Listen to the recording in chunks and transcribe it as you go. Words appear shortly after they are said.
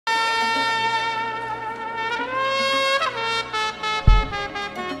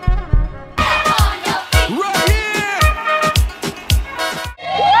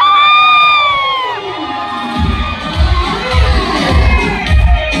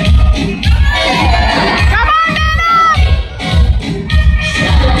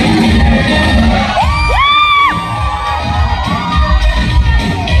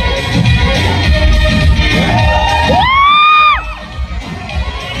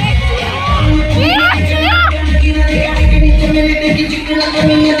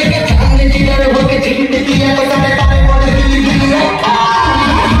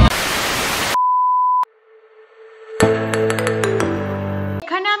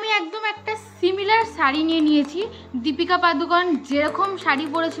Similar sari নিয়ে নিয়েছি। দীপিকা পাদুকোন যেরকম শাড়ি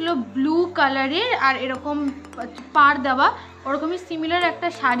পরেছিল ব্লু কালারের আর এরকম পাড় দেওয়া, ওরকমই সিমিলার একটা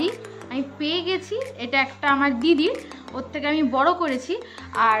শাড়ি আমি পেয়ে গেছি। এটা একটা আমার দিদির, ওর থেকে আমি বড় করেছি।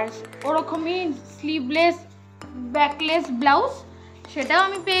 আর ওরকমই স্লিভলেস ব্যাকলেস ব্লাউজ, সেটাও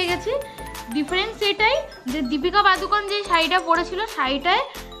আমি পেয়ে গেছি। ডিফারেন্স এটাই যে দীপিকা পাদুকোন যে শাড়িটা পরেছিল, শাড়িটায়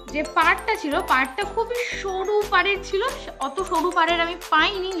যে পাড়টা ছিল, পাড়টা খুবই সরু পাড়ের ছিল। অত সরু পাড়ের আমি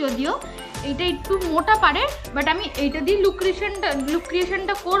পাইনি, যদিও এইটা একটু মোটা পাড়ের, বাট আমি এইটা দিয়ে লুক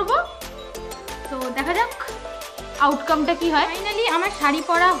ক্রিয়েশনটা করবো। তো দেখা যাক আউটকামটা কি হয়। ফাইনালি আমার শাড়ি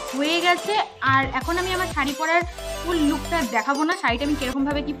পরা হয়ে গেছে, আর এখন আমি আমার শাড়ি পরার ফুল লুকটা দেখাবো না। শাড়িটা আমি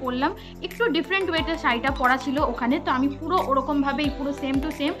কীরকমভাবে কি পরলাম, একটু ডিফারেন্ট ওয়েতে শাড়িটা পরা ছিল ওখানে, তো আমি পুরো ওরকমভাবেই পুরো সেম টু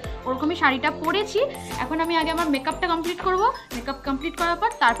সেম ওরকমই শাড়িটা পরেছি। এখন আমি আগে আমার মেকআপটা কমপ্লিট করব, মেকআপ কমপ্লিট করার পর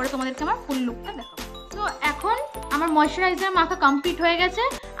তারপরে তোমাদেরকে আমার ফুল লুকটা দেখাবো। তো এখন আমার ময়শ্চারাইজার মাখা কমপ্লিট হয়ে গেছে,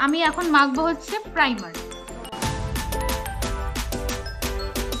 আমি এখন মাখবো হচ্ছে প্রাইমার।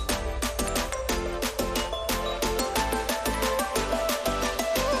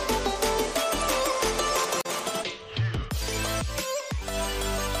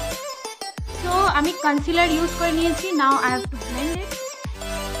 আমি কনসিলার ইউজ করে নিয়েছি। Now I have to blend ইট।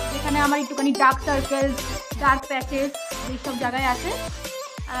 যেখানে আমার একটুখানি ডার্ক সার্কেলস, ডার্ক প্যাচেস এইসব জায়গায় আছে,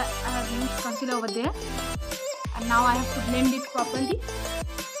 I have use concealer over there, and now I have to blend it properly.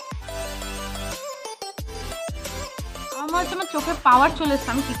 আমার চোখে পাওয়ার চলে এসছে,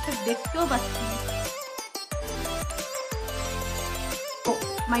 আমি ঠিকঠাক দেখতেও পাচ্ছি। Oh,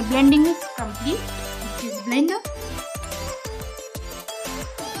 my blending is complete. This is blender.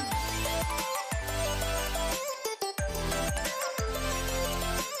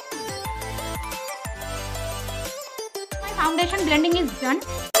 Foundation blending is done.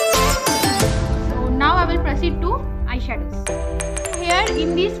 So now I will proceed to eyeshadows. Here in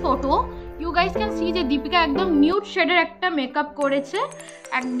this photo you guys can see যে দীপিকা একদম নিউড শেডের একটা মেকআপ করেছে,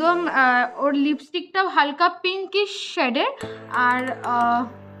 একদম ওর লিপস্টিকটাও হালকা পিঙ্কিশ শেডের, আর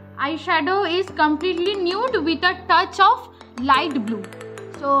eyeshadow is completely nude with a touch of light blue.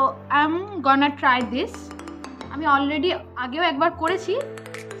 So I'm gonna try this. আমি already আগেও একবার করেছি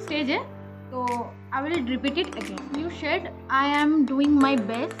স্টেজে, তো I will repeat it again. New shade. I am doing my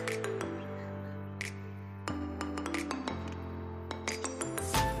best.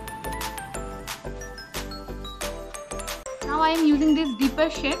 Now I am using this deeper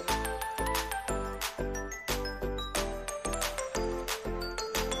shade.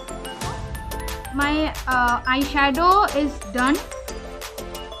 My eyeshadow is done.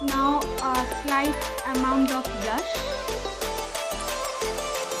 Now a slight amount of blush.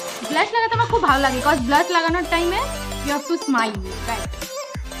 Blush लगाते मैं खूब भालो लगे, बिकॉज ब्लश लगाने time में you have to smile, right.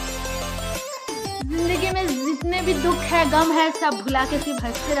 जिंदगी में जितने भी दुख है, गम है, सब भुला के सिर्फ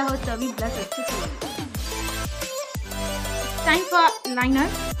हंसते रहो, तभी ब्लश अच्छे से लगेगा। Time for liner.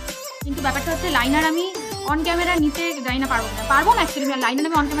 কিন্তু ব্যাপারটা হচ্ছে লাইনার আমি অন ক্যামেরা নিতে যাই না, পারবো না অ্যাকচুয়ালি। আমি লাইনার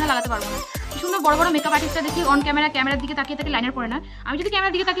আমি অন ক্যামেরা লাগাতে পারবো না। সুন্দর বড় বড় মেকআপ আর্টিস্টরা দেখি অন ক্যামেরার দিকে তাকিয়ে তাকিয়ে লাইনার পরে না। আমি যদি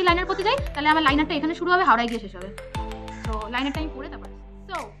ক্যামেরার দিকে তাকিয়ে লাইনার করতে যাই, তাহলে আমার লাইনারটা এখানে শুরু হবে, হাওড়ায় গিয়ে শেষ হবে। তো লাইনারটা আমি পরে তারপর।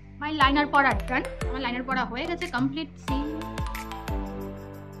 সো মাই লাইনার পরা ডান। আমার লাইনার পরা হয়ে গেছে কমপ্লিট। সিন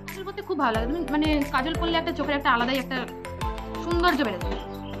কাজল করতে খুব ভালো লাগে, মানে কাজল করলে একটা চোখের একটা আলাদাই একটা সৌন্দর্য বেড়ে যায়।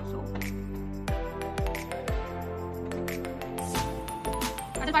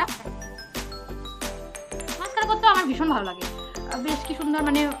 মাস্কারা করতে আমার ভীষণ ভালো লাগে, বেশ কি সুন্দর,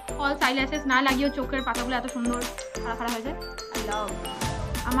 মানে ফলস আইল্যাশেস না লাগিয়েও চোখের পাতাগুলো এত সুন্দর খাড়া খাড়া হয়ে যায়। I love.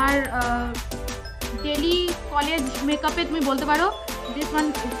 আমার ডেলি কলেজ মেকআপে তুমি বলতে পারো this one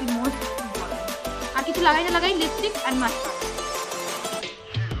is the most important. আর কিছু লাগাই না লাগাই লিপস্টিক এন্ড মাস্কারা।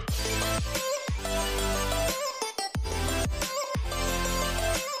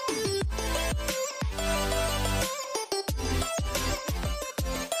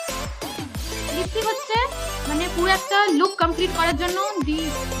 লিপস্টিক হচ্ছে মানে পুরো একটা লুক কমপ্লিট করার জন্য the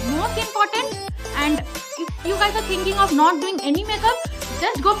most important, and if you guys are thinking of not doing any makeup,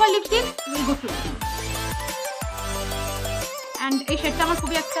 just go for lipstick, you will go through. And এই শেডটা আমার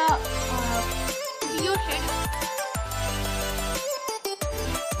খুবই একটা প্রিয় shade.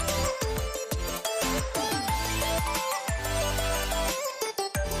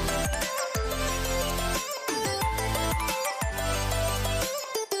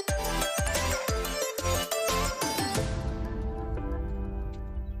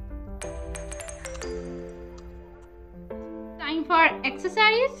 Time for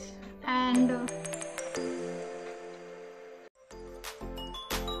accessories, and